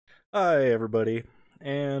Hi everybody,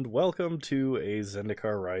 and welcome to a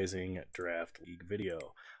Zendikar Rising Draft League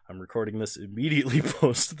video. I'm recording this immediately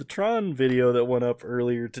post the Tron video that went up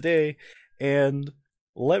earlier today, and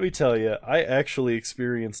let me tell you, I actually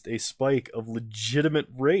experienced a spike of legitimate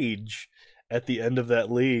rage at the end of that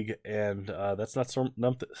league, and that's not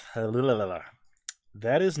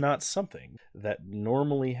that is not something that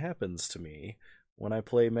normally happens to me when I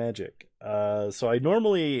play Magic. So I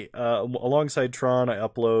normally, alongside Tron, I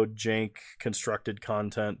upload jank constructed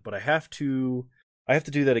content, but I have to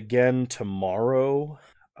do that again tomorrow,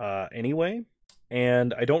 anyway.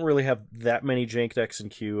 And I don't really have that many jank decks in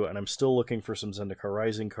queue, and I'm still looking for some Zendikar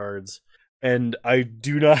Rising cards. And I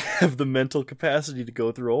do not have the mental capacity to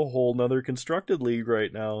go through a whole nother constructed league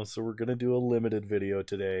right now, so we're gonna do a limited video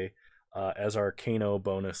today, as our Kano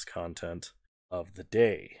bonus content of the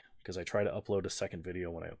day, because I try to upload a second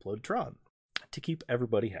video when I upload Tron to keep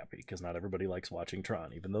everybody happy, because not everybody likes watching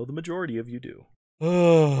Tron, even though the majority of you do.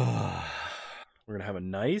 We're gonna have a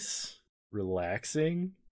nice,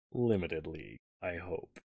 relaxing, limited league, I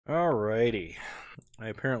hope. Alrighty. I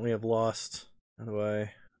apparently have lost. How do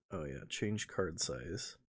I? Oh yeah, change card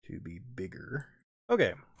size to be bigger.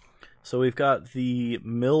 Okay, so we've got the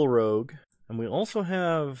Mill Rogue, and we also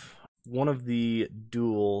have one of the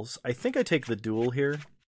duels. I think I take the duel here.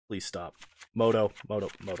 Please stop. Moto,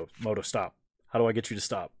 stop. How do I get you to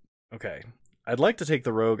stop? Okay. I'd like to take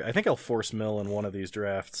the Rogue. I think I'll force Mill in one of these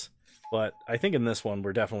drafts, but I think in this one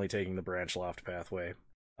we're definitely taking the Branch Loft pathway.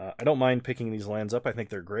 I don't mind picking these lands up. I think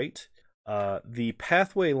they're great. The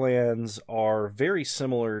pathway lands are very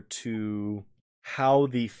similar to how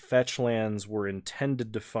the fetch lands were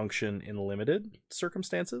intended to function in limited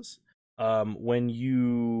circumstances. When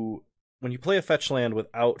you play a fetch land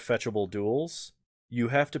without fetchable duels, you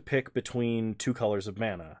have to pick between two colors of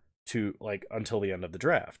mana until the end of the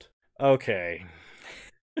draft. Okay.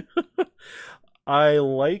 I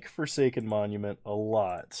like Forsaken Monument a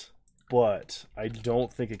lot, but I don't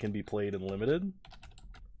think it can be played in limited.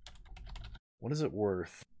 What is it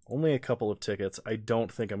worth? Only a couple of tickets. I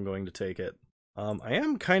don't think I'm going to take it. I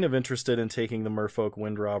am kind of interested in taking the Merfolk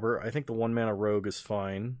Windrobber. I think the 1-mana Rogue is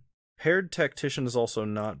fine. Paired Tactician is also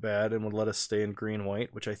not bad and would let us stay in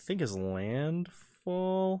green-white, which I think is landfall.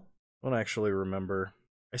 I don't actually remember.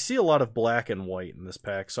 I see a lot of black and white in this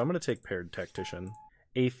pack, so I'm going to take Paired Tactician.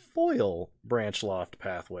 A foil Branch Loft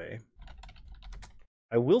pathway.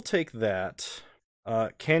 I will take that.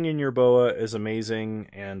 Canyon Yerboa is amazing,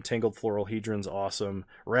 and Tangled Floral Hedron's awesome.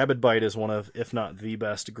 Rabid Bite is one of, if not the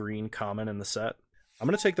best, green common in the set. I'm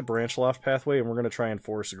going to take the Branch Loft pathway, and we're going to try and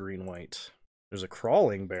force green-white. There's a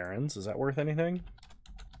Crawling Barrens. Is that worth anything?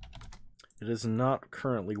 It is not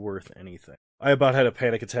currently worth anything. I about had a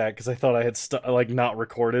panic attack because I thought I had not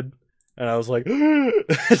recorded, and I was like,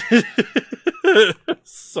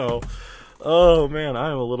 so, oh man,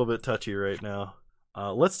 I'm a little bit touchy right now.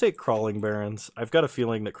 Let's take Crawling Barrens. I've got a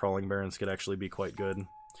feeling that Crawling Barrens could actually be quite good.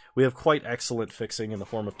 We have quite excellent fixing in the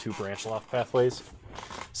form of 2 Branch Loft pathways.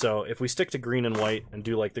 So if we stick to green and white and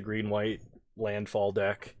do like the green-white landfall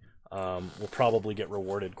deck, we'll probably get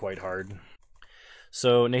rewarded quite hard.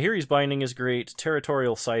 So Nahiri's Binding is great.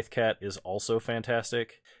 Territorial Scythe Cat is also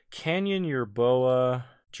fantastic. Canyon Yerboa,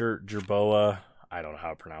 Jerboa, I don't know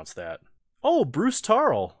how to pronounce that. Oh, Bruce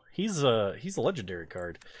Tarl. He's a legendary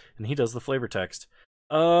card, and he does the flavor text.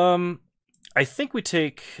 I think we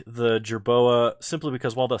take the Jerboa simply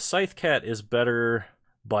because while the Scythe Cat is better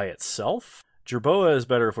by itself, Jerboa is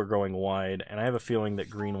better if we're going wide, and I have a feeling that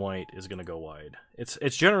green-white is going to go wide.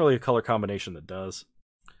 It's generally a color combination that does.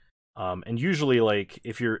 And usually, like,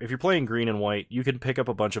 if you're playing green and white, you can pick up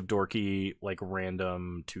a bunch of dorky, like,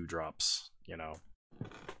 random 2-drops, you know.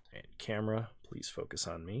 And camera, please focus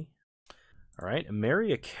on me. Alright,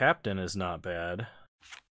 Marry a Captain is not bad.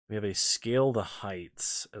 We have a Scale the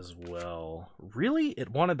Heights as well. Really? It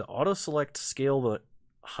wanted to auto-select Scale the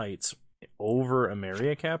Heights over a Marry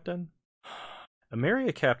a Captain? A Marry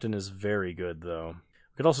a Captain is very good, though.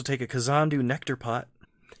 We could also take a Kazandu Nectar Pot.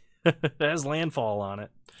 It has landfall on it.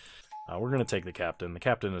 We're going to take the Captain. The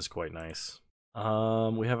Captain is quite nice.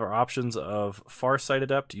 We have our options of Farsight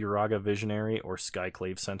Adept, Uraga Visionary, or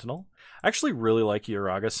Skyclave Sentinel. I actually really like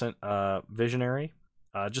Uraga Visionary.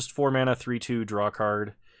 Just 4 mana, 3/2, draw a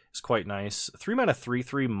card is quite nice. 3 mana,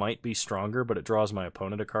 3/3 might be stronger, but it draws my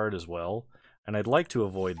opponent a card as well, and I'd like to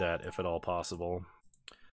avoid that if at all possible.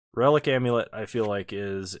 Relic Amulet, I feel like,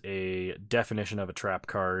 is a definition of a trap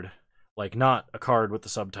card. Like, not a card with the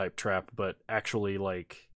subtype trap, but actually,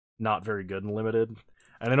 like, not very good in limited.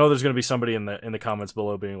 And I know there's going to be somebody in the comments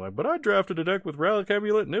below being like, but I drafted a deck with Relic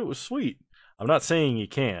Amulet and it was sweet. I'm not saying you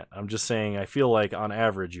can't. I'm just saying I feel like on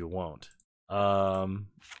average you won't.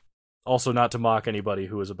 Also, not to mock anybody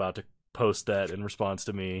who was about to post that in response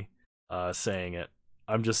to me saying it.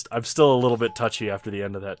 I'm still a little bit touchy after the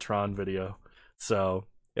end of that Tron video. So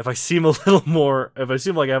if I seem if I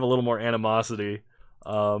seem like I have a little more animosity,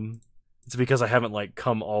 it's because I haven't like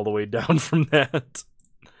come all the way down from that.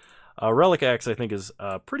 Relic Axe I think is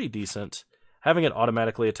pretty decent. Having it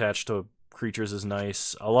automatically attached to creatures is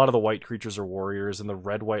nice. A lot of the white creatures are warriors, and the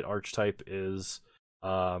red-white archetype is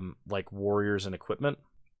like warriors and equipment.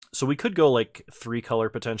 So we could go like 3-color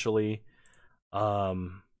potentially.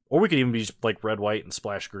 Or we could even be just like red, white, and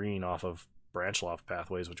splash green off of branch loft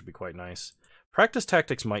pathways, which would be quite nice. Practice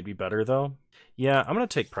tactics might be better though. Yeah, I'm gonna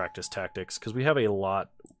take practice tactics because we have a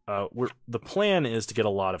lot. The plan is to get a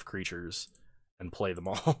lot of creatures and play them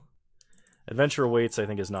all. Adventure Awaits I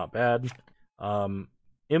think is not bad.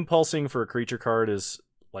 Impulsing for a creature card is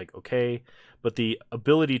like okay, but the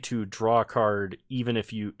ability to draw a card even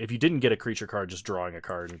if you didn't get a creature card, just drawing a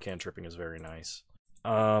card and cantripping is very nice.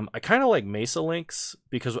 I kind of like Mesa Links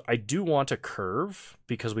because I do want a curve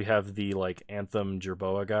because we have the like Anthem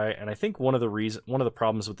Jerboa guy, and I think one of the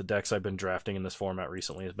problems with the decks I've been drafting in this format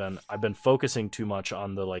recently has been I've been focusing too much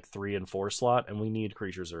on the like 3 and 4 slot, and we need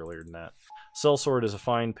creatures earlier than that. Sellsword is a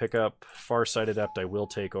fine pickup. Farsight Adept I will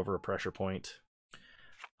take over a Pressure Point.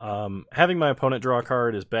 Having my opponent draw a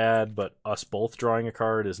card is bad, but us both drawing a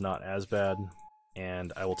card is not as bad,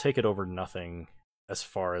 and I will take it over nothing. As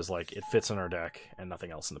far as like it fits in our deck and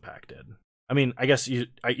nothing else in the pack did. I mean, I guess you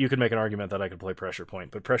could make an argument that I could play Pressure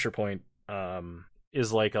Point, but Pressure Point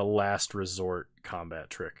is like a last resort combat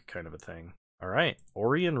trick kind of a thing. All right,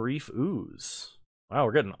 Orion Reef Ooze. Wow,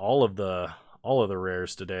 we're getting all of the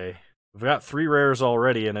rares today. We've got 3 rares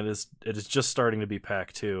already, and it is just starting to be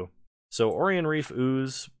pack 2. So Orion Reef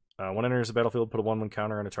Ooze. When it enters the battlefield, put a 1/1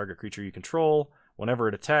 counter on a target creature you control. Whenever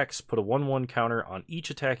it attacks, put a 1/1 counter on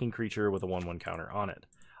each attacking creature with a 1/1 counter on it.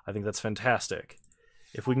 I think that's fantastic.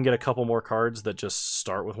 If we can get a couple more cards that just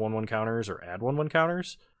start with 1/1 counters or add 1/1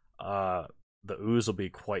 counters, the Ooze will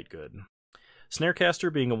be quite good.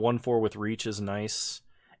 Snarecaster being a 1/4 with reach is nice.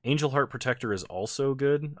 Angel Heart Protector is also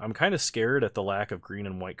good. I'm kind of scared at the lack of green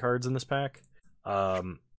and white cards in this pack.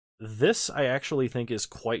 This I actually think is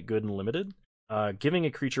quite good and limited. Giving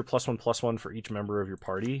a creature +1/+1 for each member of your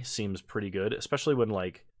party seems pretty good, especially when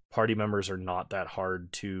like party members are not that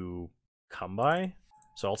hard to come by.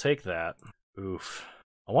 So I'll take that. Oof.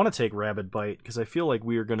 I want to take Rabid Bite because I feel like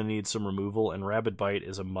we are going to need some removal, and Rabid Bite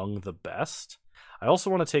is among the best. I also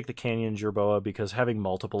want to take the Canyon Jerboa because having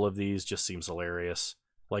multiple of these just seems hilarious.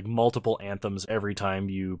 Like multiple anthems every time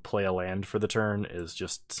you play a land for the turn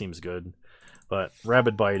seems good. But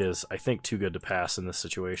Rabid Bite is, I think, too good to pass in this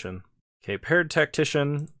situation. Okay, Paired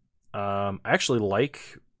Tactician, I actually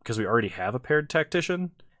like, because we already have a Paired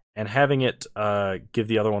Tactician, and having it give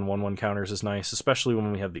the other one 1/1 counters is nice, especially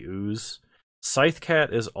when we have the Ooze. Scythe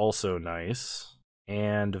Cat is also nice,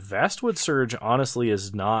 and Vastwood Surge honestly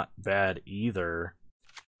is not bad either.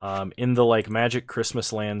 In the like Magic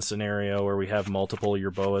Christmas Land scenario where we have multiple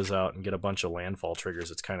Yerboas out and get a bunch of landfall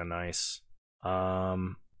triggers, it's kind of nice.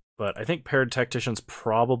 But I think Paired Tactician's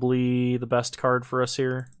probably the best card for us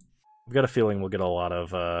here. I've got a feeling we'll get a lot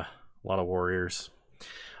of warriors.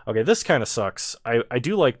 Okay, this kind of sucks. I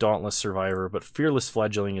do like Dauntless Survivor, but Fearless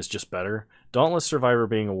Fledgling is just better. Dauntless Survivor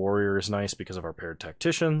being a warrior is nice because of our Paired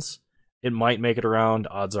Tacticians. It might make it around,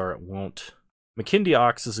 odds are it won't. McKindy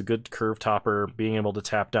Ox is a good curve topper. Being able to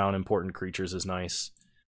tap down important creatures is nice.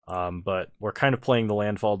 But we're kind of playing the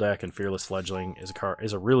landfall deck, and Fearless Fledgling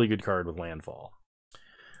is a really good card with landfall.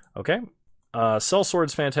 Okay.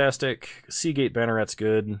 Sellsword's fantastic. Seagate Banneret's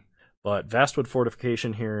good. But Vastwood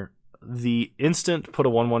Fortification here, the instant put a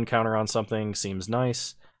 1/1 counter on something seems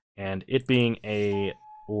nice, and it being a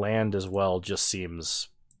land as well just seems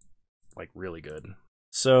like really good.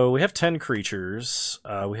 So we have 10 creatures.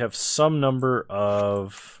 We have some number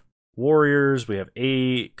of warriors. We have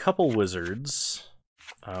a couple wizards.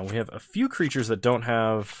 We have a few creatures that don't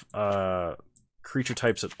have creature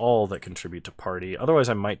types at all that contribute to party. Otherwise,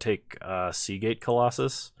 I might take Seagate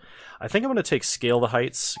Colossus. I think I'm going to take Scale the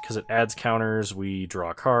Heights because it adds counters, we draw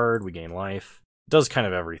a card, we gain life. It does kind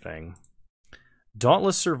of everything.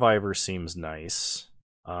 Dauntless Survivor seems nice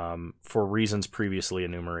for reasons previously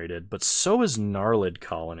enumerated, but so is Gnarlid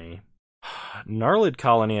Colony. Gnarlid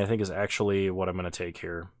Colony, I think, is actually what I'm going to take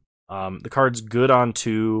here. The card's good on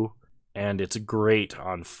 2, and it's great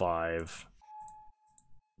on 5.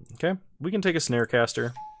 Okay, we can take a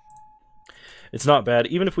Snarecaster. It's not bad,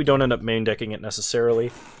 even if we don't end up main decking it necessarily.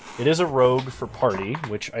 It is a rogue for party,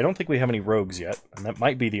 which I don't think we have any rogues yet, and that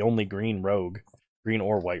might be the only green rogue. Green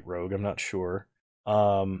or white rogue, I'm not sure.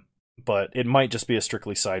 But it might just be a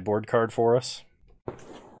strictly sideboard card for us.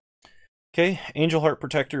 Okay, Angel Heart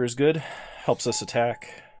Protector is good. Helps us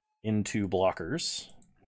attack into blockers.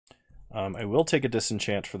 I will take a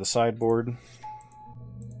disenchant for the sideboard.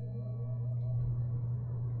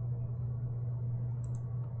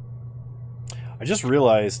 I just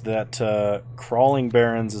realized that Crawling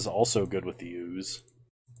Barrens is also good with the Ooze.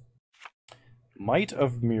 Might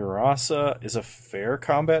of Murasa is a fair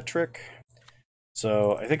combat trick,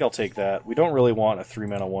 so I think I'll take that. We don't really want a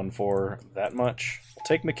 3-mana 1/4 that much. We'll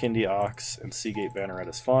take McKindy Ox, and Seagate Banneret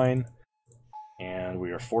is fine. And we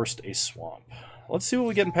are forced a swamp. Let's see what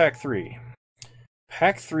we get in pack 3.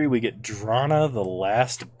 Pack 3, we get Drana, the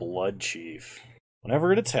Last Blood Chief.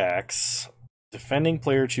 Whenever it attacks, defending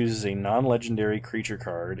player chooses a non-legendary creature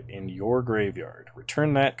card in your graveyard.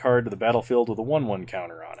 Return that card to the battlefield with a 1/1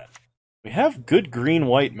 counter on it. We have good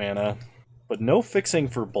green-white mana, but no fixing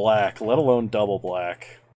for black, let alone double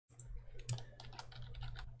black.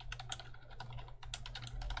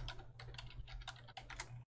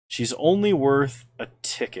 She's only worth a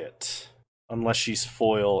ticket, unless she's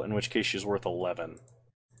foil, in which case she's worth 11.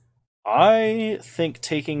 I think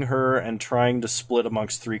taking her and trying to split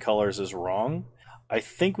amongst 3 colors is wrong. I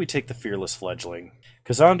think we take the Fearless Fledgling.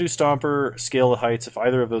 Kazandu Stomper, Scale the Heights, if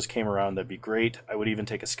either of those came around, that'd be great. I would even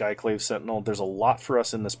take a Skyclave Sentinel. There's a lot for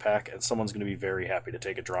us in this pack, and someone's going to be very happy to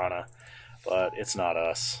take a Drana, but it's not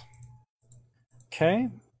us. Okay.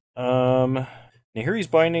 Nahiri's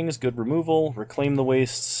Binding is good removal. Reclaim the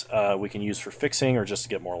Wastes we can use for fixing or just to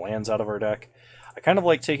get more lands out of our deck. I kind of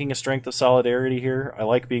like taking a Strength of Solidarity here. I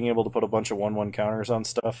like being able to put a bunch of 1/1 counters on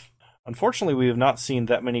stuff. Unfortunately, we have not seen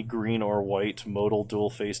that many green or white modal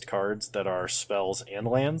dual-faced cards that are spells and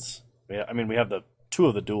lands. I mean, we have the 2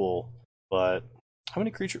 of the dual, but how many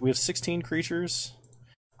creatures? We have 16 creatures.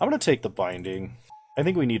 I'm going to take the Binding. I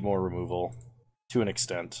think we need more removal, to an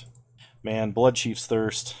extent. Man, Blood Chief's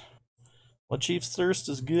Thirst. Blood Chief's Thirst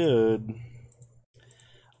is good.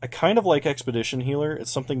 I kind of like Expedition Healer. It's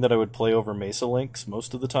something that I would play over Mesa Links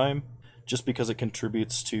most of the time, just because it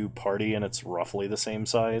contributes to party and it's roughly the same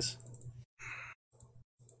size.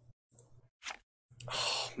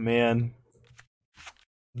 Oh, man.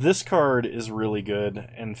 This card is really good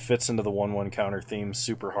and fits into the 1/1 counter theme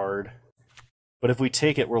super hard. But if we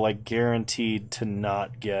take it, we're like guaranteed to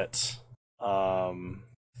not get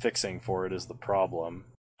fixing for it is the problem.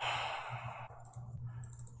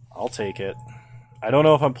 I'll take it. I don't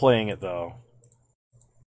know if I'm playing it, though.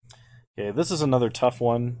 Okay, this is another tough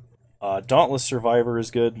one. Dauntless Survivor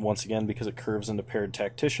is good, once again, because it curves into Paired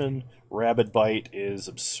Tactician. Rabid Bite is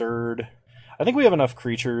absurd. I think we have enough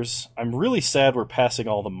creatures. I'm really sad we're passing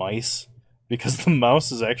all the mice, because the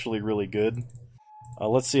mouse is actually really good.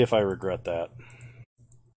 Let's see if I regret that.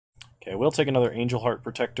 Okay, we'll take another Angel Heart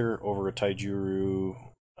Protector over a Taijuru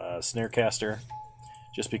Snarecaster,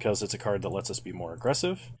 just because it's a card that lets us be more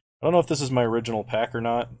aggressive. I don't know if this is my original pack or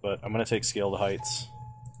not, but I'm going to take Scale the Heights.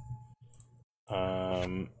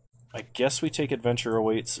 I guess we take Adventure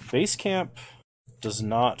Awaits. Base Camp does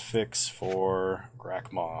not fix for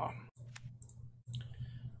Grakmaw.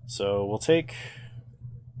 So we'll take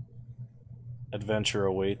Adventure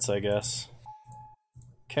Awaits, I guess.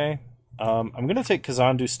 Okay. I'm going to take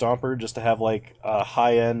Kazandu Stomper just to have like a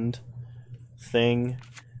high-end thing.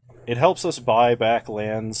 It helps us buy back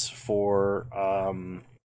lands for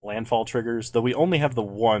landfall triggers, though we only have the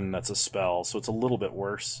one that's a spell, so it's a little bit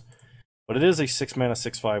worse. But it is a 6-mana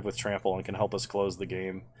 6/5 with Trample and can help us close the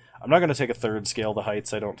game. I'm not going to take a third Scale the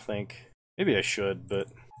Heights, I don't think. Maybe I should, but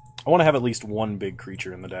I want to have at least one big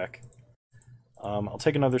creature in the deck. I'll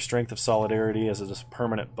take another Strength of Solidarity as a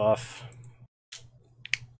permanent buff.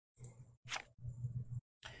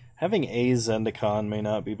 Having a Zendikar may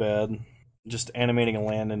not be bad. Just animating a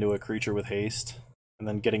land into a creature with haste, and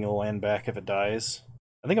then getting the land back if it dies.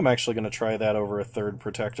 I think I'm actually going to try that over a third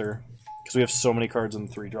Protector, because we have so many cards in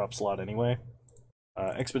the 3-drop slot anyway.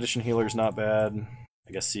 Expedition Healer's not bad.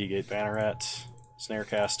 I guess Seagate Banneret,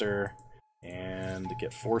 Snarecaster, and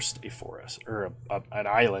get forced a forest. Or an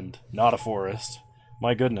island, not a forest.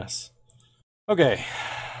 My goodness. Okay.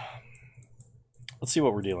 Let's see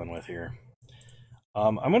what we're dealing with here.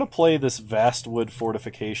 I'm going to play this Vastwood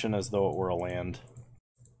Fortification as though it were a land.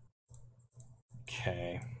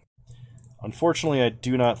 Okay. Unfortunately, I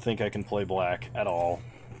do not think I can play black at all.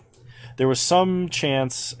 There was some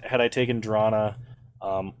chance, had I taken Drana,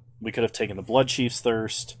 we could have taken the Blood Chief's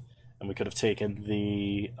Thirst, and we could have taken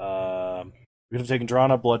the... we could have taken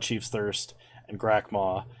Drana, Blood Chief's Thirst, and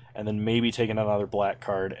Grakmaw, and then maybe taken another black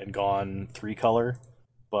card and gone 3-color.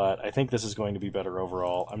 But I think this is going to be better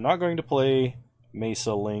overall. I'm not going to play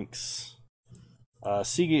Mesa Lynx.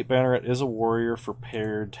 Seagate Banneret is a warrior for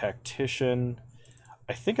Paired Tactician.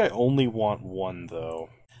 I think I only want one, though.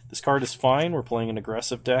 This card is fine. We're playing an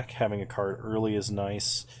aggressive deck. Having a card early is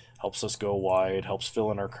nice. Helps us go wide. Helps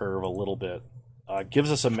fill in our curve a little bit.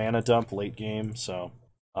 Gives us a mana dump late game, so...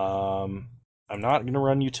 I'm not going to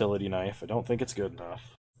run Utility Knife. I don't think it's good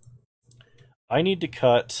enough. I need to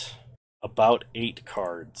cut about 8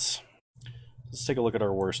 cards. Let's take a look at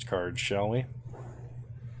our worst cards, shall we?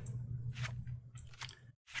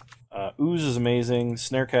 Ooze is amazing.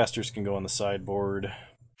 Snarecasters can go on the sideboard.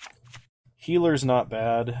 Healer's not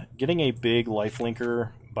bad. Getting a big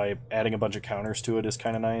lifelinker by adding a bunch of counters to it is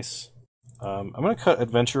kind of nice. I'm going to cut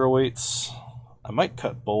Adventure Awaits. I might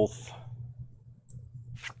cut both.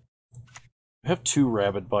 We have 2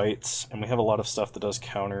 Rabid Bites, and we have a lot of stuff that does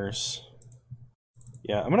counters.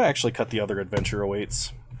 Yeah, I'm going to actually cut the other Adventure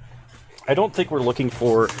Awaits. I don't think we're looking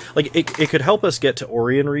for... Like, it could help us get to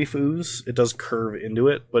Orion Reef Ooze. It does curve into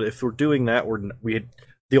it, but if we're doing that,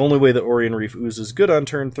 the only way that Orion Reef Ooze is good on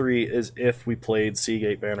turn 3 is if we played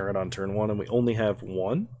Seagate Banneret on turn 1, and we only have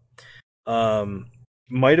 1.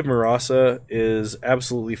 Might of Murasa is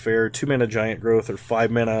absolutely fair. 2-mana Giant Growth, or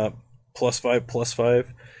 5-mana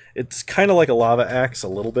 +5/+5. It's kind of like a Lava Axe a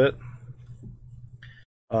little bit.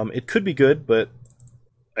 It could be good, but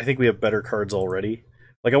I think we have better cards already.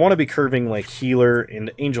 Like, I want to be curving, like, Healer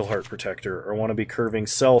into Angel Heart Protector, or I want to be curving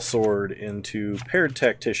Cell Sword into Paired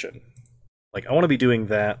Tactician. Like, I want to be doing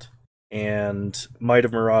that, and Might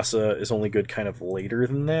of Murasa is only good kind of later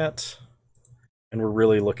than that, and we're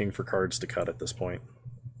really looking for cards to cut at this point.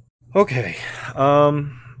 Okay,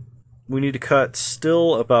 we need to cut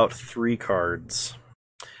still about 3 cards.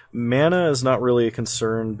 Mana is not really a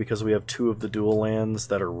concern because we have 2 of the dual lands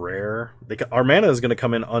that are rare. Our mana is going to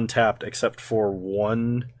come in untapped except for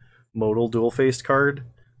 1 modal dual-faced card,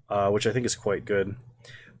 which I think is quite good.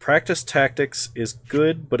 Practice Tactics is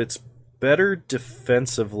good, but it's better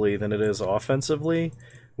defensively than it is offensively,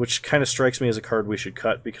 which kind of strikes me as a card we should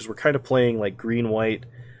cut because we're kind of playing like green-white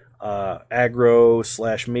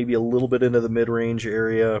aggro / maybe a little bit into the mid-range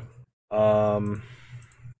area.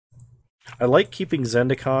 I like keeping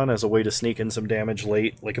Zendikar as a way to sneak in some damage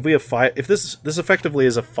late. Like if we have 5, if this effectively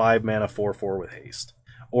is a 5-mana 4/4 with haste,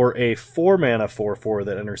 or a 4-mana 4/4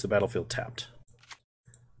 that enters the battlefield tapped.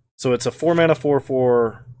 So it's a 4-mana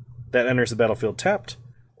 4/4 that enters the battlefield tapped,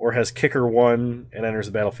 or has kicker 1 and enters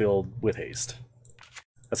the battlefield with haste.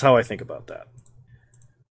 That's how I think about that.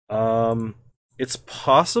 It's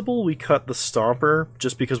possible we cut the Stomper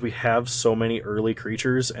just because we have so many early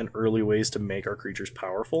creatures and early ways to make our creatures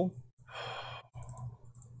powerful.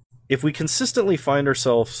 If we consistently find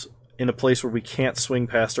ourselves in a place where we can't swing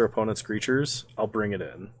past our opponent's creatures, I'll bring it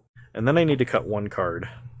in. And then I need to cut 1 card.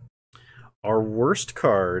 Our worst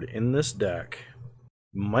card in this deck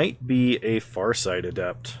might be a Farsight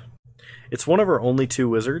Adept. It's one of our only 2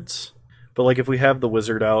 wizards, but like if we have the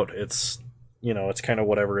wizard out, it's, you know, it's kind of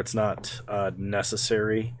whatever. It's not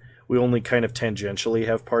necessary. We only kind of tangentially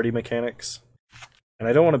have party mechanics. And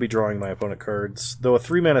I don't want to be drawing my opponent cards, though a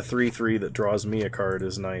 3-mana 3/3 that draws me a card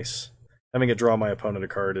is nice. Having it draw my opponent a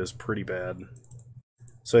card is pretty bad.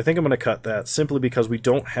 So I think I'm going to cut that, simply because we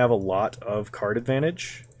don't have a lot of card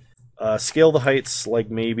advantage. Scale the Heights, like,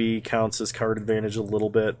 maybe counts as card advantage a little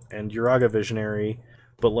bit, and Uraga Visionary,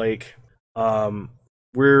 but, like,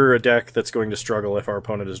 we're a deck that's going to struggle if our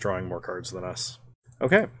opponent is drawing more cards than us.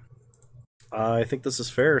 Okay. I think this is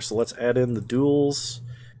fair, so let's add in the duels,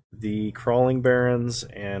 the Crawling Barrens,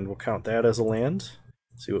 and we'll count that as a land.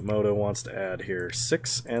 See what Moto wants to add here.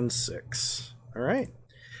 6 and 6. Alright.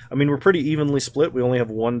 I mean, we're pretty evenly split. We only have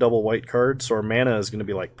 1 double white card, so our mana is going to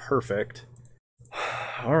be, like, perfect.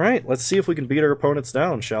 Alright, let's see if we can beat our opponents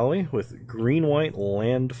down, shall we? With green-white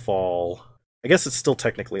Landfall. I guess it's still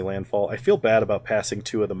technically Landfall. I feel bad about passing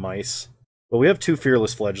 2 of the mice. But we have 2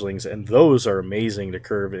 Fearless Fledglings, and those are amazing to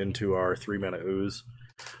curve into our 3-mana Ooze.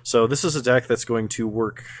 So this is a deck that's going to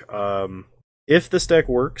work... if this deck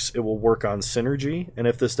works, it will work on Synergy, and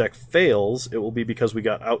if this deck fails, it will be because we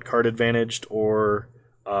got out-card advantaged or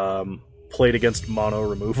played against mono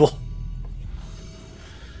removal.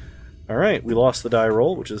 Alright, we lost the die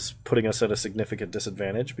roll, which is putting us at a significant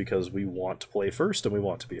disadvantage because we want to play first and we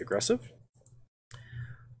want to be aggressive.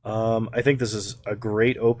 I think this is a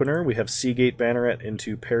great opener. We have Seagate Banneret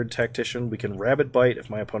into Paired Tactician. We can Rabid Bite if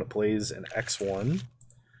my opponent plays an X1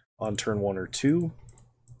 on turn 1 or 2.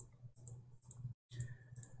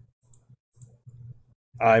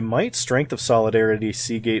 I might Strength of Solidarity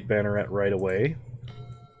Seagate Banneret right away,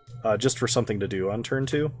 just for something to do on turn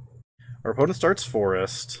 2. Our opponent starts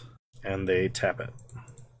Forest, and they tap it.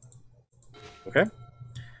 Okay.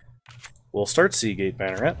 We'll start Seagate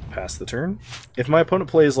Banneret, pass the turn. If my opponent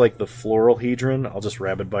plays like the Floral Hedron, I'll just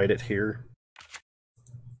Rabid Bite it here.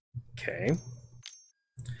 Okay.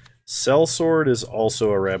 Sellsword is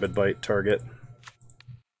also a Rabid Bite target.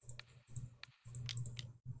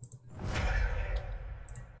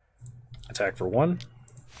 Attack for 1.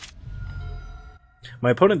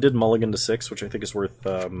 My opponent did mulligan to 6, which I think is worth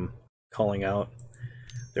calling out.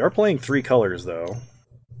 They are playing 3 colors, though.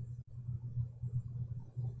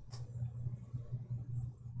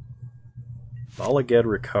 Balaged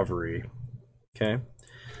Recovery. Okay.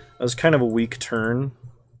 That was kind of a weak turn.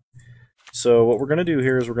 So what we're going to do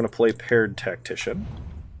here is we're going to play Paired Tactician.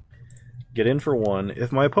 Get in for 1.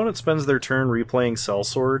 If my opponent spends their turn replaying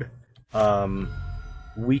Sellsword,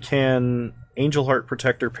 we can Angel Heart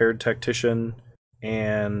Protector, Paired Tactician,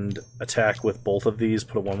 and attack with both of these,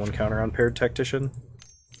 put a 1/1 counter on Paired Tactician.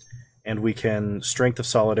 And we can Strength of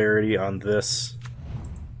Solidarity on this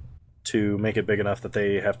to make it big enough that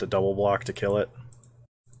they have to double block to kill it.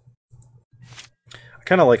 I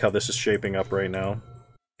kind of like how this is shaping up right now.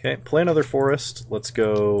 Okay, play another forest. Let's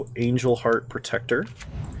go Angel Heart Protector.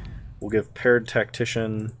 We'll give Paired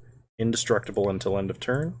Tactician indestructible until end of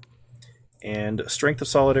turn. And Strength of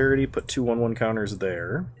Solidarity, put 2 1/1 counters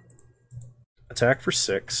there. Attack for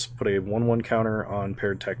 6, put a 1/1 counter on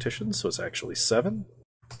Paired Tactician, so it's actually 7.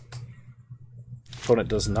 Opponent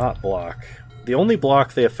does not block. The only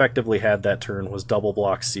block they effectively had that turn was double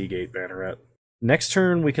block Seagate Banneret. Next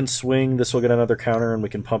turn we can swing, this will get another counter, and we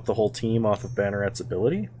can pump the whole team off of Banneret's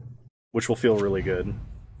ability, which will feel really good.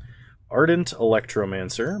 Ardent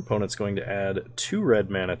Electromancer. Opponent's going to add 2 red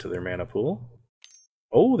mana to their mana pool.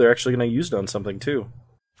 Oh, they're actually going to use it on something too.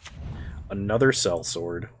 Another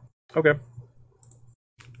Sellsword. Okay.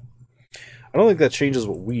 I don't think that changes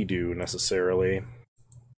what we do, necessarily.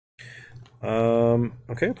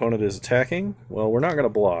 Okay, opponent is attacking. Well, we're not going to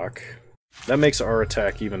block. That makes our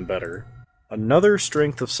attack even better. Another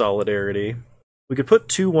Strength of Solidarity. We could put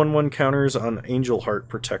 2 1/1 counters on Angel Heart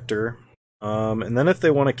Protector. And then if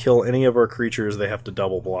they want to kill any of our creatures, they have to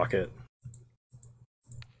double block it.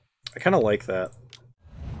 I kind of like that.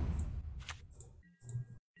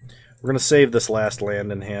 We're going to save this last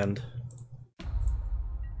land in hand.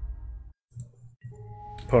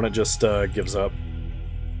 Opponent just gives up,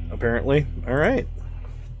 apparently. Alright.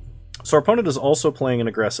 So our opponent is also playing an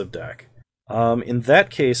aggressive deck. In that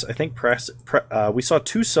case, I think we saw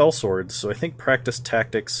 2 Sellswords, so I think Practice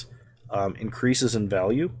Tactics increases in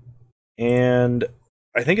value. And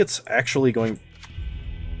I think it's actually going...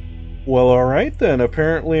 Well, alright then.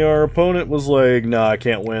 Apparently our opponent was like, nah, I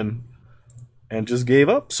can't win. And just gave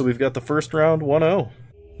up, so we've got the first round 1-0.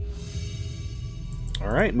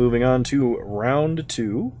 Alright, moving on to round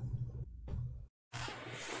 2.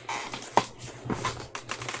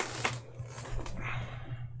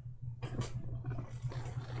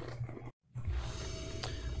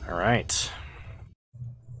 Alright.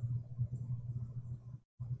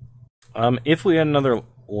 If we had another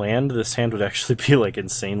land, this hand would actually be, like,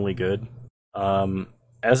 insanely good.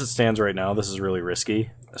 As it stands right now, this is really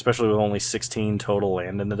risky, especially with only 16 total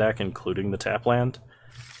land in the deck, including the tap land.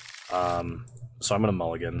 So I'm going to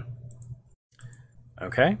mulligan.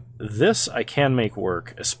 Okay. This I can make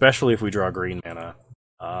work, especially if we draw green mana.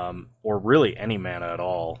 Or really any mana at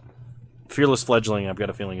all. Fearless Fledgling, I've got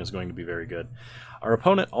a feeling, is going to be very good. Our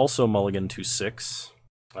opponent also mulliganed to 6.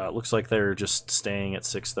 Looks like they're just staying at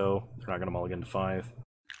 6, though. They're not going to mulligan to 5.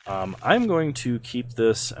 I'm going to keep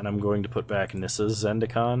this, and I'm going to put back Nissa's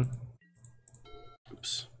Zendikar.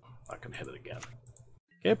 Oops. Not going to hit it again.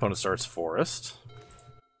 Okay, opponent starts Forest.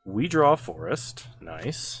 We draw Forest.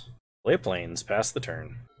 Nice. Play Plains, pass the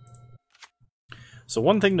turn. So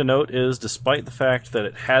one thing to note is, despite the fact that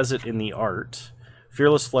it has it in the art,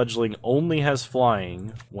 Fearless Fledgling only has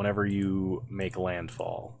flying whenever you make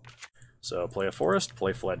landfall. So play a Forest,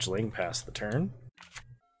 play Fledgling, pass the turn.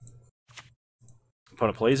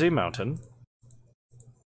 Opponent plays a Mountain.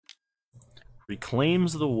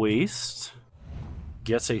 Reclaims the Waste.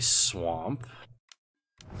 Gets a Swamp.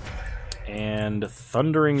 And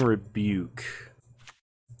Thundering Rebuke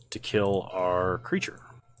to kill our creature.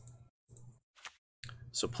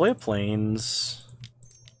 So play a Plains.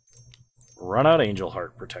 Run out Angel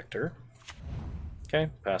Heart Protector. Okay,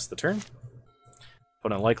 pass the turn.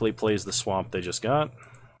 Opponent likely plays the Swamp they just got.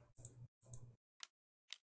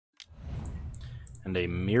 And a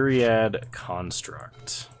Myriad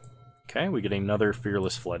Construct. Okay, we get another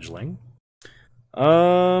Fearless Fledgling.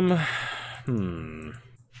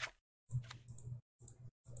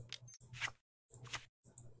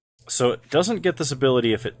 So it doesn't get this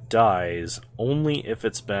ability if it dies, only if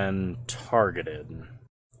it's been targeted.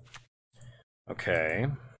 Okay.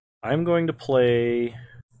 I'm going to play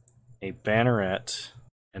a Banneret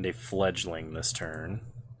and a Fledgling this turn.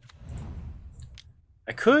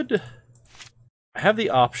 I could I have the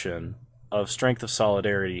option of Strength of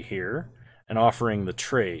Solidarity here and offering the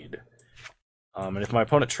trade. And if my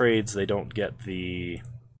opponent trades, they don't get the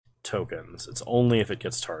tokens. It's only if it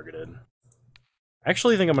gets targeted. I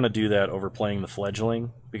actually think I'm going to do that over playing the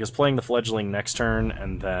Fledgling, because playing the Fledgling next turn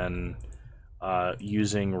and then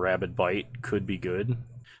using Rabid Bite could be good.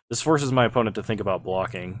 This forces my opponent to think about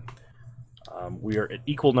blocking. We are at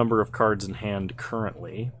equal number of cards in hand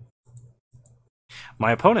currently.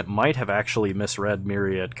 My opponent might have actually misread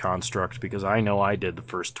Myriad Construct, because I know I did the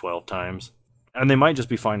first 12 times. And they might just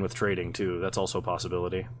be fine with trading, too. That's also a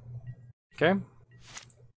possibility. Okay.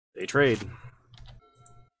 They trade.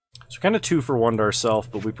 So kind of 2-for-1'd ourselves,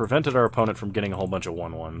 but we prevented our opponent from getting a whole bunch of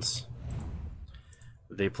 1/1s.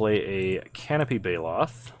 They play a Canopy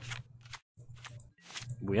Baloth.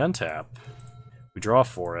 We untap. We draw a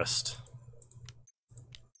Forest.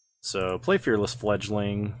 So play Fearless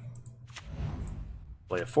Fledgling.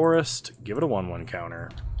 Play a Forest. Give it a 1/1 counter.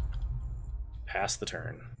 Pass the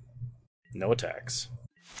turn. No attacks.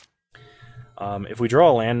 If we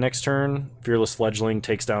draw a land next turn, Fearless Fledgling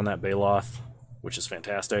takes down that Baloth, which is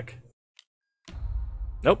fantastic.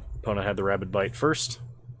 Nope, opponent had the Rabid Bite first.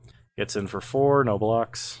 Gets in for 4, no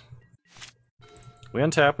blocks. We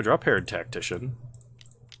untap, we draw Paired Tactician.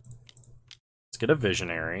 Let's get a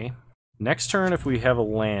Visionary. Next turn, if we have a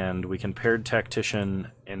land, we can Paired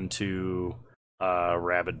Tactician into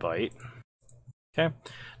Rabid Bite. Okay.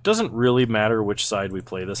 Doesn't really matter which side we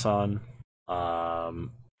play this on.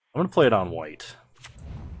 I'm going to play it on white.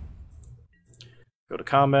 Go to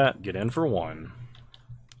combat, get in for 1.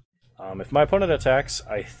 If my opponent attacks,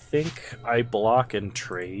 I think I block and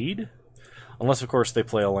trade. Unless, of course, they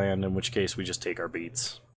play a land, in which case we just take our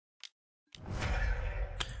beats.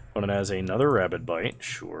 Opponent has another Rabid Bite,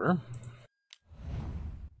 sure.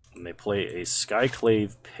 And they play a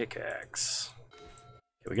Skyclave Pickaxe.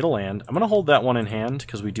 Okay, we get a land. I'm going to hold that one in hand,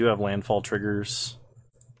 because we do have landfall triggers.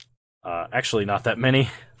 Actually, not that many.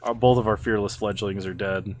 Both of our Fearless Fledglings are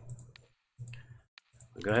dead.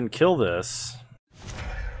 We'll go ahead and kill this.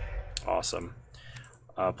 Awesome.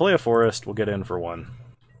 Play a Forest, we'll get in for 1.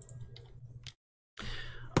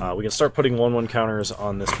 We can start putting 1/1 counters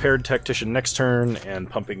on this Paired Tactician next turn, and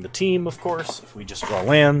pumping the team, of course, if we just draw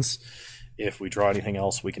lands. If we draw anything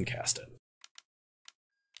else, we can cast it.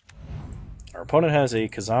 Our opponent has a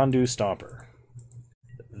Kazandu Stomper.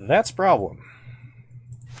 That's a problem.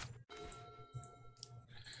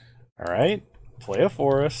 Alright, play a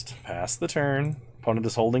Forest, pass the turn. Opponent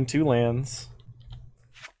is holding 2 lands.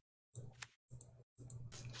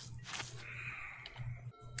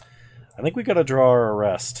 I think we gotta draw our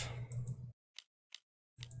Arrest.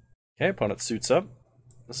 Okay, opponent suits up.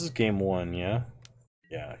 This is game 1, yeah?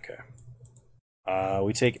 Yeah, okay.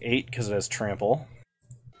 We take 8 because it has Trample.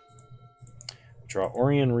 Draw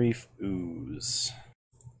Orion Reef Ooze,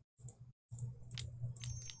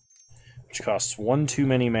 which costs 1 too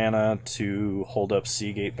many mana to hold up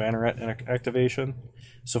Seagate Banneret activation.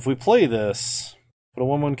 So if we play this, put a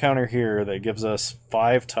 1/1 counter here that gives us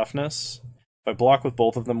 5 toughness. If I block with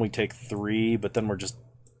both of them, we take 3, but then we're just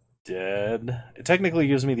dead. It technically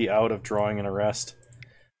gives me the out of drawing an Arrest,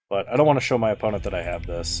 but I don't want to show my opponent that I have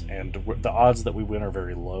this, and the odds that we win are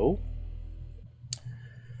very low.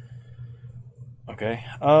 Okay,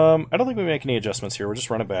 I don't think we make any adjustments here, we'll just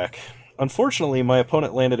run it back. Unfortunately, my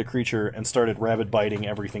opponent landed a creature and started Rabid Biting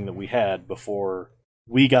everything that we had before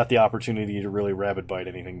we got the opportunity to really Rabid Bite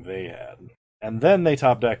anything they had. And then they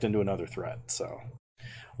top decked into another threat, so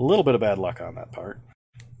a little bit of bad luck on that part.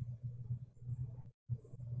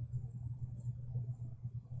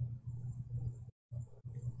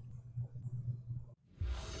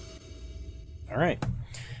 Alright,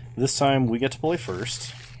 this time we get to play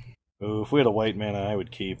first. Oh, if we had a white mana, I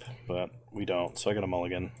would keep, but we don't, so I got a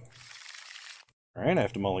mulligan. Alright, I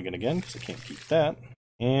have to mulligan again, because I can't keep that.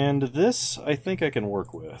 And this, I think I can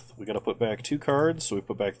work with. We gotta put back 2 cards, so we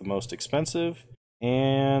put back the most expensive,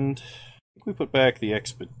 and I think we put back the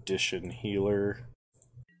Expedition Healer.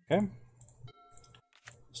 Okay.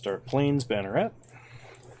 Start Plains Banneret.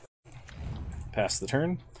 Pass the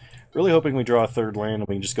turn. Really hoping we draw a 3rd land and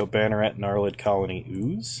we can just go Banneret, Gnarlid Colony,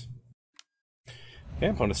 Ooze. Okay,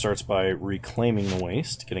 opponent starts by reclaiming the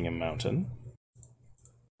waste, getting a mountain.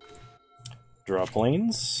 Draw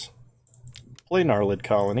Plains. Play Gnarlid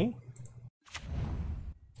Colony.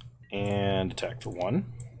 And attack for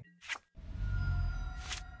 1.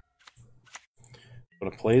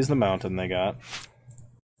 Opponent plays the mountain they got.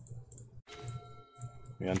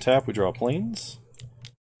 We untap, we draw Plains.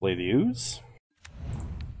 Play the Ooze.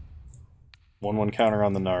 1/1 counter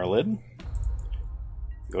on the Gnarlid.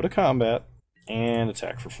 Go to combat. And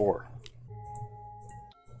attack for 4.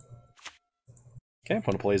 Okay,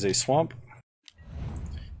 opponent plays a Swamp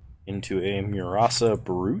into a Murasa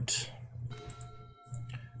Brute.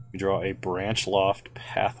 We draw a Branch Loft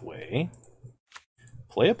Pathway.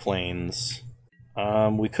 Play a Plains.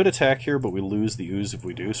 We could attack here, but we lose the Ooze if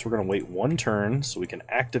we do, so we're going to wait one turn so we can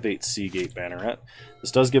activate Seagate Banneret.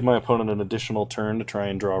 This does give my opponent an additional turn to try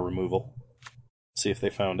and draw removal. See if they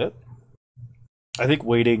found it. I think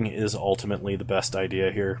waiting is ultimately the best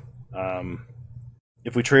idea here.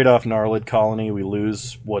 If we trade off Gnarlid Colony, we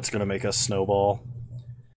lose what's going to make us snowball.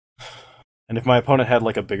 And if my opponent had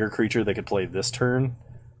like a bigger creature they could play this turn,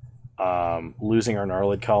 losing our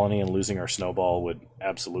Gnarlid Colony and losing our snowball would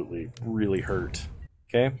absolutely really hurt.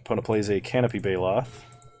 Okay, opponent plays a Canopy Baloth.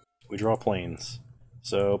 We draw Plains.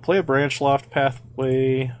 So play a Branch Loft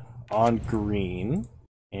Pathway on green,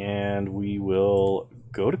 and we will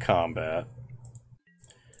go to combat.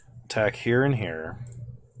 Attack here and here.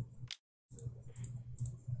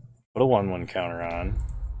 Put a 1/1 counter on.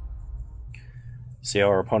 See how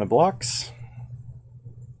our opponent blocks.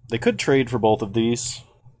 They could trade for both of these.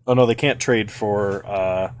 Oh no, they can't trade for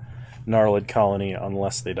Gnarlid Colony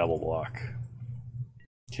unless they double block.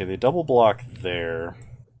 Okay, they double block there.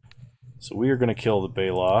 So we are going to kill the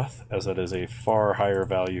Baloth, as that is a far higher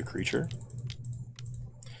value creature.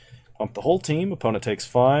 Pump the whole team. Opponent takes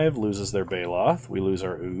 5, loses their Baloth. We lose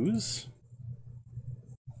our Ooze.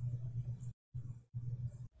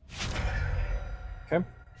 Okay.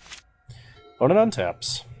 Opponent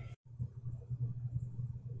untaps.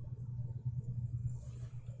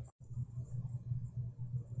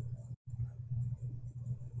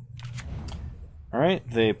 Alright,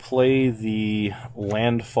 they play the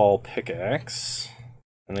Landfall Pickaxe,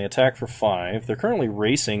 and they attack for 5. They're currently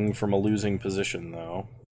racing from a losing position, though.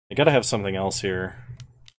 They gotta have something else here.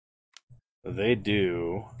 They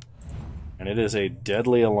do, and it is a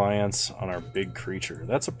Deadly Alliance on our big creature.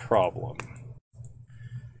 That's a problem.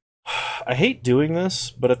 I hate doing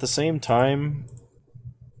this, but at the same time,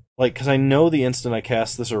 like, because I know the instant I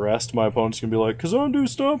cast this Arrest, my opponent's gonna be like, Kazandu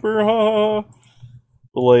Stomper, ha!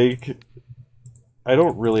 But, like, I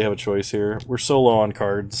don't really have a choice here. We're so low on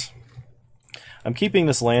cards. I'm keeping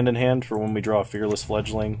this land in hand for when we draw a Fearless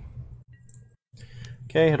Fledgling.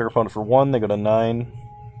 Okay, hit our opponent for 1, they go to 9.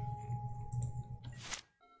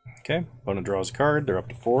 Okay, opponent draws a card, they're up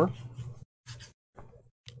to 4.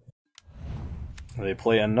 They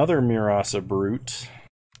play another Murasa Brute,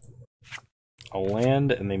 a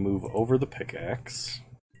land, and they move over the Pickaxe.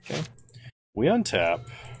 Okay, we untap,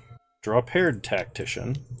 draw a paired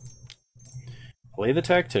Tactician, play the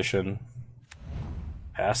Tactician,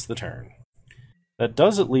 pass the turn. That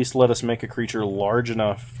does at least let us make a creature large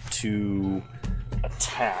enough to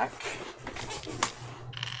attack.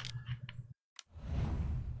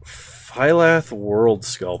 Phylath World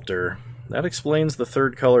Sculptor. That explains the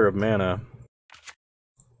 3rd color of mana.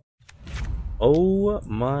 Oh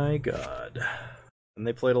my god. And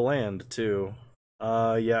they played a land, too.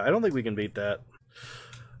 Yeah, I don't think we can beat that.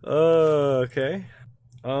 Okay.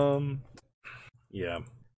 Yeah,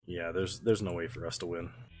 there's no way for us to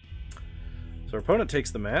win. So our opponent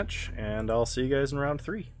takes the match, and I'll see you guys in round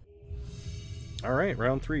 3. Alright,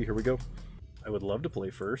 round 3, here we go. I would love to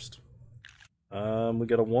play first. We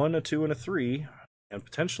got a 1, a 2, and a 3, and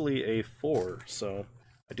potentially a 4, so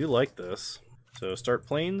I do like this. So start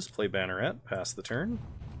Plains, play Banneret, pass the turn.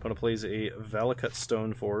 Opponent plays a Valakut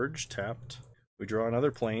Stoneforge, tapped. We draw another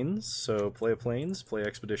Plains, so play a Plains, play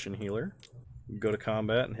Expedition Healer. Go to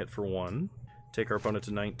combat and hit for 1. Take our opponent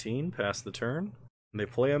to 19, pass the turn. They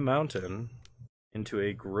play a Mountain into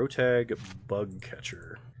a Grotag Bug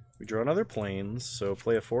Catcher. We draw another Plains, so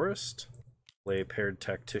play a Forest, play a paired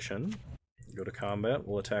Tactician. Go to combat,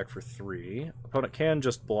 we'll attack for 3. Opponent can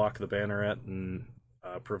just block the Banneret and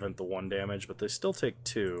prevent the 1 damage, but they still take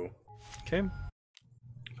 2. Okay.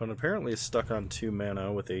 Opponent apparently is stuck on 2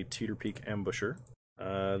 mana with a Teeter Peak Ambusher.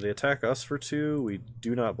 They attack us for 2, we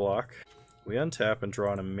do not block. We untap and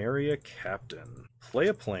draw an Emeria Captain. Play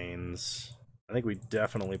a Plains. I think we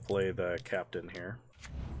definitely play the Captain here.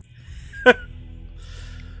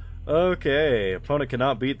 Okay, opponent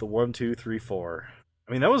cannot beat the 1, 2, 3, 4.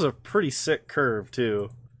 I mean, that was a pretty sick curve, too.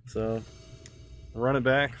 So, run it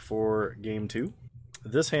back for game 2.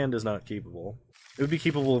 This hand is not keepable. It would be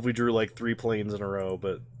keepable if we drew like 3 Plains in a row,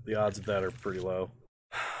 but the odds of that are pretty low.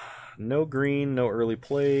 No green, no early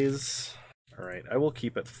plays. Alright, I will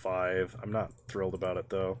keep at 5. I'm not thrilled about it,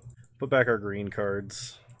 though. Put back our green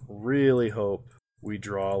cards. Really hope we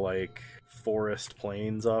draw like Forest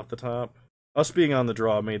Plains off the top. Us being on the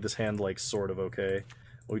draw made this hand like sort of okay.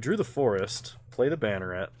 We drew the Forest, play the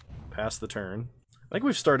Banneret, pass the turn. I think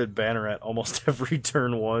we've started Banneret almost every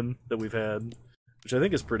turn 1 that we've had, which I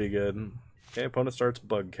think is pretty good. Okay, opponent starts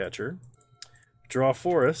Bug Catcher. Draw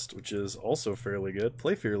Forest, which is also fairly good.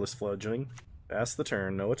 Play Fearless Fledgling. Pass the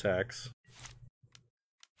turn, no attacks.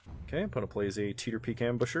 Okay, opponent plays a Teeter Peak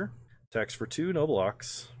Ambusher. Attacks for 2, no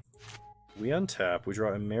blocks. We untap, we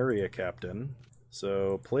draw Emeria Captain.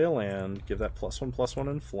 So play a land, give that +1/+1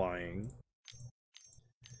 in flying.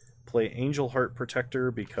 Play Angel Heart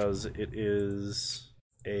Protector because it is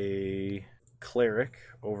a cleric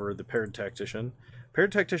over the Paired Tactician.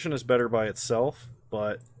 Paired Tactician is better by itself,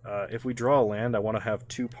 but if we draw a land, I want to have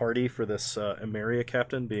 2 party for this Emeria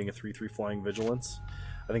Captain being a 3/3 flying vigilance.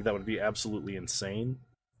 I think that would be absolutely insane.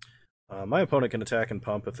 My opponent can attack and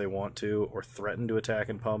pump if they want to, or threaten to attack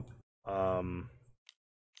and pump.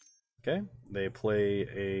 Okay, they play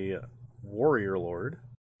a Warrior Lord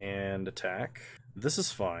and attack. This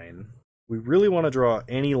is fine. We really want to draw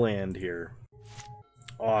any land here.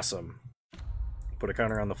 Awesome. Put a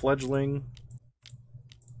counter on the Fledgling.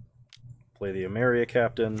 Play the Emeria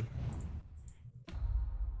Captain.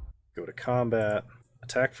 Go to combat.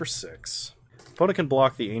 Attack for 6. Opponent can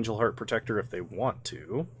block the Angel Heart Protector if they want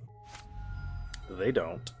to. They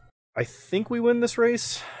don't. I think we win this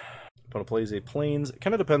race. Opponent plays a Plains. It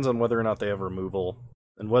kind of depends on whether or not they have removal,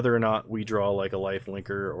 and whether or not we draw like a life linker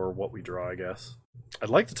or what we draw, I guess. I'd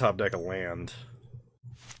like to top deck a land.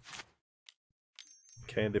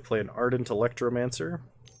 Okay, they play an Ardent Electromancer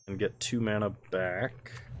and get 2 mana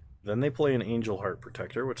back. Then they play an Angel Heart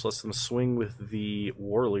Protector, which lets them swing with the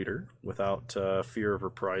War Leader without fear of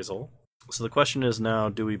reprisal. So the question is now,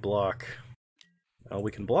 do we block?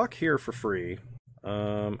 We can block here for free.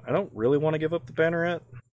 I don't really want to give up the Banneret.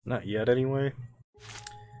 Not yet, anyway.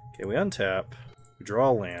 Okay, we untap. We draw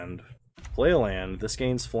a land. Play a land. This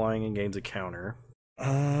gains flying and gains a counter.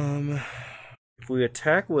 If we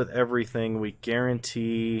attack with everything, we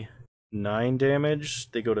guarantee 9 damage.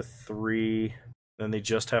 They go to 3. Then they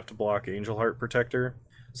just have to block Angel Heart Protector.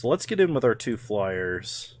 So let's get in with our 2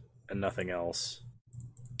 flyers and nothing else.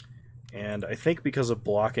 And I think because of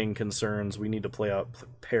blocking concerns, we need to play out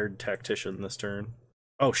Paired Tactician this turn.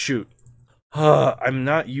 Oh, shoot. I'm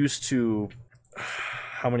not used to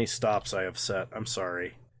how many stops I have set. I'm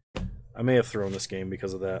sorry. I may have thrown this game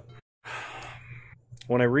because of that.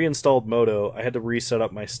 When I reinstalled Moto, I had to reset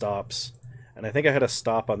up my stops. And I think I had a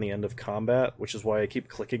stop on the end of combat, which is why I keep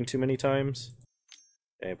clicking too many times.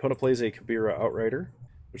 And opponent plays a Kabira Outrider,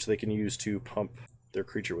 which they can use to pump their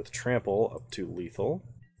creature with Trample up to lethal.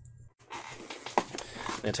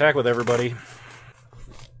 And attack with everybody.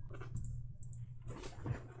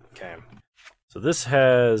 Okay. So this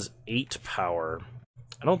has 8 power.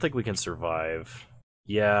 I don't think we can survive.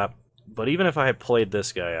 Yeah, but even if I had played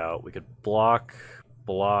this guy out, we could block,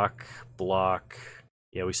 block, block.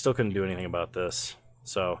 Yeah, we still couldn't do anything about this.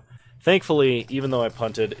 So, thankfully, even though I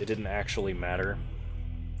punted, it didn't actually matter.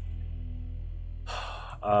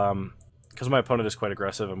 Because my opponent is quite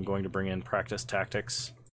aggressive, I'm going to bring in Practice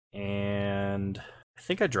Tactics. And I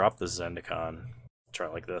think I dropped the Zendikar. Try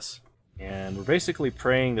it like this. And we're basically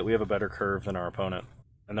praying that we have a better curve than our opponent,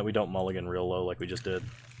 and that we don't mulligan real low like we just did.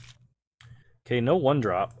 Okay, no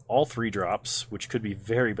 1-drop, all 3 drops, which could be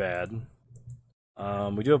very bad.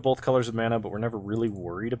 We do have both colors of mana, but we're never really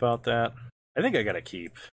worried about that. I think I gotta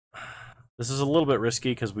keep. This is a little bit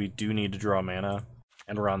risky because we do need to draw mana,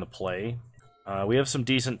 and we're on the play. We have some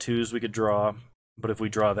decent 2s we could draw, but if we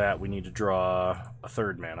draw that, we need to draw a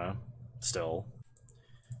 3rd mana still.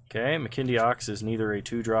 Okay, McKindy Ox is neither a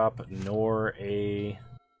 2-drop nor a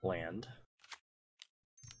land.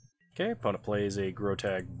 Okay, opponent plays a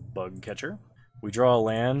Grotag Bug Catcher. We draw a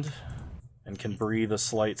land and can breathe a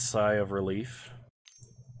slight sigh of relief.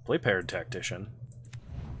 Play Paired Tactician.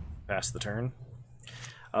 Pass the turn.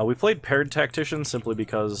 We played Paired Tactician simply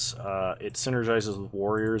because it synergizes with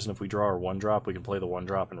Warriors, and if we draw our 1-drop, we can play the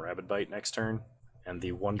 1-drop and Rabid Bite next turn, and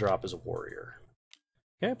the 1-drop is a Warrior.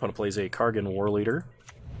 Okay, opponent plays a Kargan War Leader.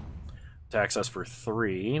 Attacks us for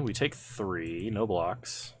 3. We take 3, no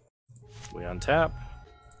blocks. We untap.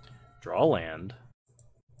 Draw a land.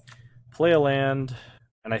 Play a land.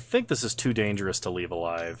 And I think this is too dangerous to leave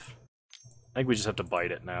alive. I think we just have to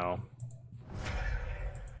bite it now.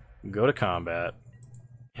 Go to combat.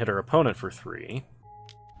 Hit our opponent for 3.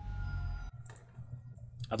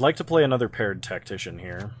 I'd like to play another Paired Tactician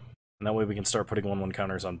here. And that way we can start putting 1/1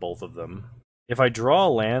 counters on both of them. If I draw a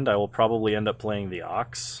land, I will probably end up playing the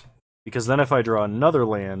Ox. Because then if I draw another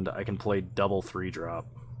land, I can play double 3-drop.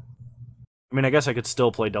 I mean, I guess I could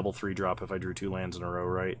still play double 3-drop if I drew 2 lands in a row,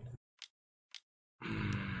 right?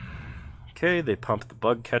 Okay, they pump the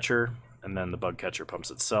Bug Catcher, and then the Bug Catcher pumps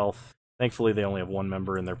itself. Thankfully, they only have 1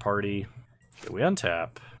 member in their party. Okay, we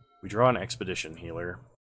untap. We draw an Expedition Healer.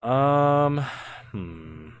 I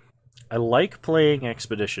I like playing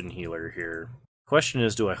Expedition Healer here. Question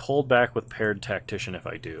is, do I hold back with paired Tactician if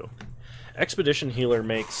I do? Expedition Healer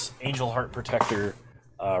makes Angel Heart Protector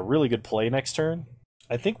really good play next turn.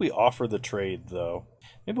 I think we offer the trade, though.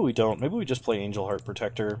 Maybe we don't. Maybe we just play Angel Heart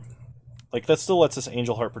Protector. Like, that still lets us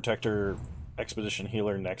Angel Heart Protector Expedition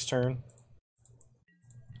Healer next turn.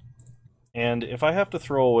 And if I have to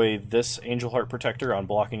throw away this Angel Heart Protector on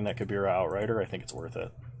blocking that Kabira Outrider, I think it's worth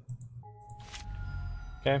it.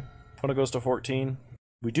 Okay, opponent goes to 14.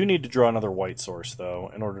 We do need to draw another white source,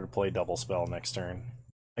 though, in order to play Double Spell next turn.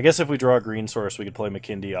 I guess if we draw a green source, we could play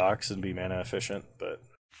Makindi Ox and be mana efficient, but...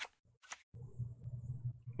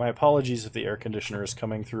 My apologies if the air conditioner is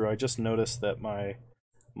coming through. I just noticed that my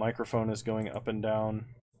microphone is going up and down.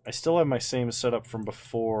 I still have my same setup from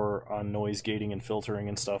before on noise gating and filtering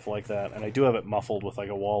and stuff like that, and I do have it muffled with like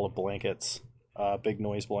a wall of blankets, big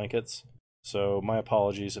noise blankets. So my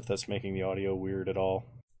apologies if that's making the audio weird at all.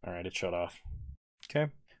 Alright, it shut off.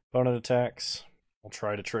 Okay, opponent attacks. I'll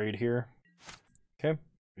try to trade here. Okay,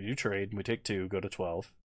 we do trade. We take 2, go to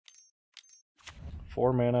 12.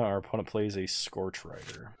 4 mana, our opponent plays a Scorch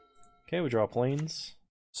Rider. Okay, we draw planes.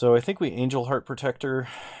 So I think we Angel Heart Protector,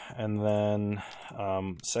 and then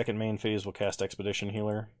second main phase we'll cast Expedition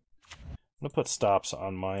Healer. I'm going to put stops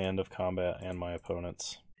on my end of combat and my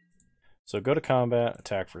opponent's. So go to combat,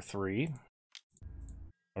 attack for 3.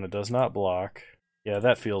 When it does not block. Yeah,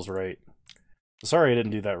 that feels right. Sorry I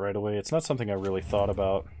didn't do that right away. It's not something I really thought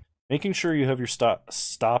about. Making sure you have your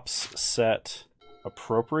stops set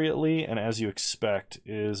appropriately and as you expect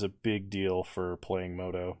is a big deal for playing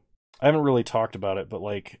Moto. I haven't really talked about it, but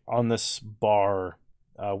like on this bar,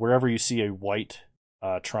 wherever you see a white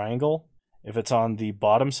triangle, if it's on the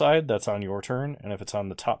bottom side, that's on your turn, and if it's on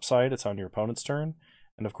the top side, it's on your opponent's turn.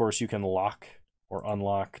 And of course you can lock or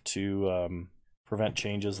unlock to prevent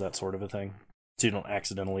changes, that sort of a thing. So you don't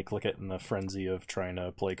accidentally click it in the frenzy of trying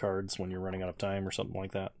to play cards when you're running out of time or something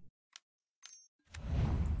like that.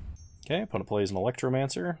 Okay, opponent plays an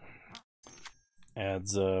Electromancer.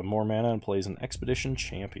 Adds more mana and plays an Expedition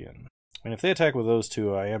Champion. And if they attack with those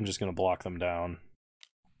two, I am just going to block them down.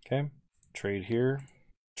 Okay, trade here,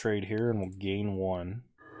 and we'll gain 1.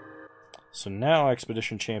 So now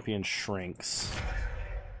Expedition Champion shrinks.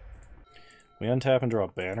 We untap and draw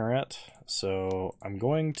Banneret. So I'm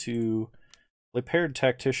going to play paired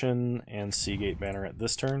Tactician and Seagate Banneret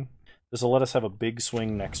this turn. This will let us have a big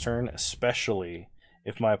swing next turn, especially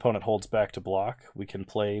if my opponent holds back to block. We can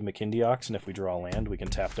play Makindi Ox, and if we draw land, we can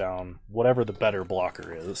tap down whatever the better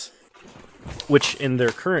blocker is. Which, in their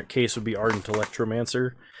current case, would be Ardent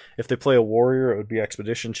Electromancer. If they play a Warrior, it would be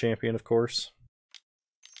Expedition Champion, of course.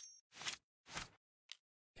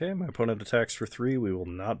 Okay, my opponent attacks for 3. We will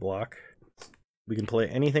not block. We can play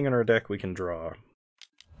anything in our deck we can draw.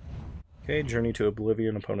 Okay, Journey to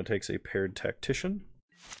Oblivion. Opponent takes a paired Tactician.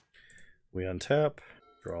 We untap,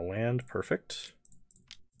 draw land. Perfect.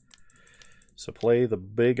 So play the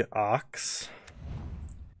big Ox,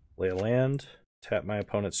 play a land, tap my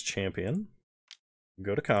opponent's champion,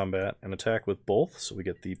 go to combat, and attack with both, so we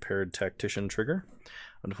get the paired Tactician trigger.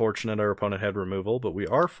 Unfortunate our opponent had removal, but we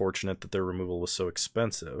are fortunate that their removal was so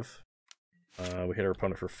expensive. We hit our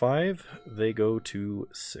opponent for 5, they go to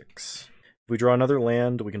 6. If we draw another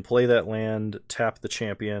land, we can play that land, tap the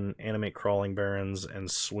champion, animate Crawling Barrens,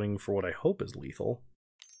 and swing for what I hope is lethal.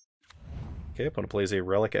 Okay, opponent plays a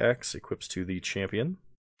Relic Axe, equips to the champion.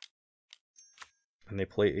 And they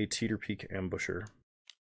play a Teeter Peak Ambusher.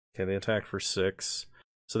 Okay, they attack for 6.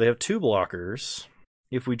 So they have 2 blockers.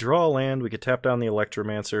 If we draw a land, we could tap down the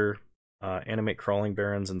Electromancer, animate Crawling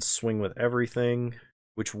Barrens, and swing with everything,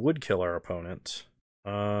 which would kill our opponent.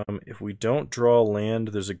 If we don't draw land,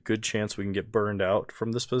 there's a good chance we can get burned out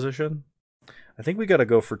from this position. I think we gotta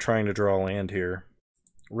go for trying to draw land here.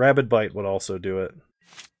 Rabid Bite would also do it.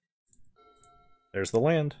 There's the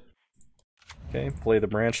land. Okay, play the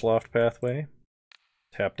Branch Loft Pathway.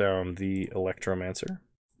 Tap down the Electromancer.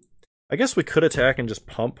 I guess we could attack and just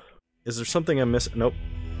pump. Is there something I'm missing? Nope.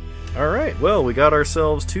 Alright, well, we got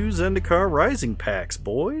ourselves 2 Zendikar Rising packs,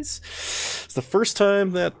 boys. It's the first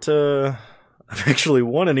time that I've actually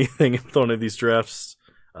won anything in one of these drafts.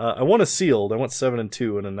 I won a sealed. I went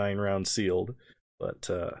 7-2 in a 9-round sealed. But,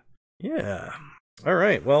 yeah.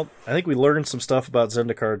 Alright, well, I think we learned some stuff about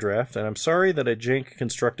Zendikar Draft, and I'm sorry that a jank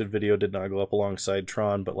constructed video did not go up alongside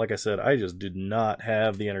Tron, but like I said, I just did not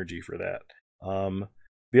have the energy for that.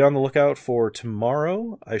 Be on the lookout for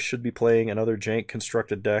tomorrow. I should be playing another jank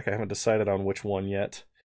constructed deck. I haven't decided on which one yet.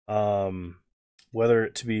 Whether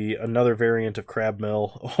it to be another variant of Crab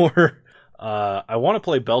Mill, or I want to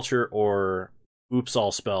play Belcher or Oops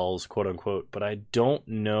All Spells, quote unquote, but I don't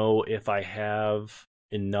know if I have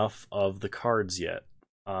enough of the cards yet.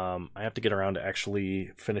 I have to get around to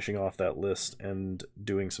actually finishing off that list and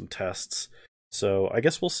doing some tests. So I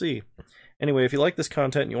guess we'll see. Anyway, if you like this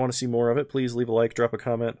content and you want to see more of it, please leave a like, drop a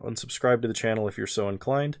comment, and subscribe to the channel if you're so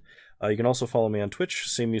inclined. You can also follow me on Twitch,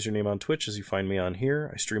 same username on Twitch as you find me on here.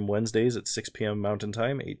 I stream Wednesdays at 6 p.m. Mountain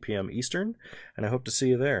Time, 8 p.m. Eastern, and I hope to see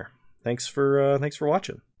you there. Thanks for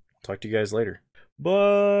watching. Talk to you guys later.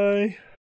 Bye!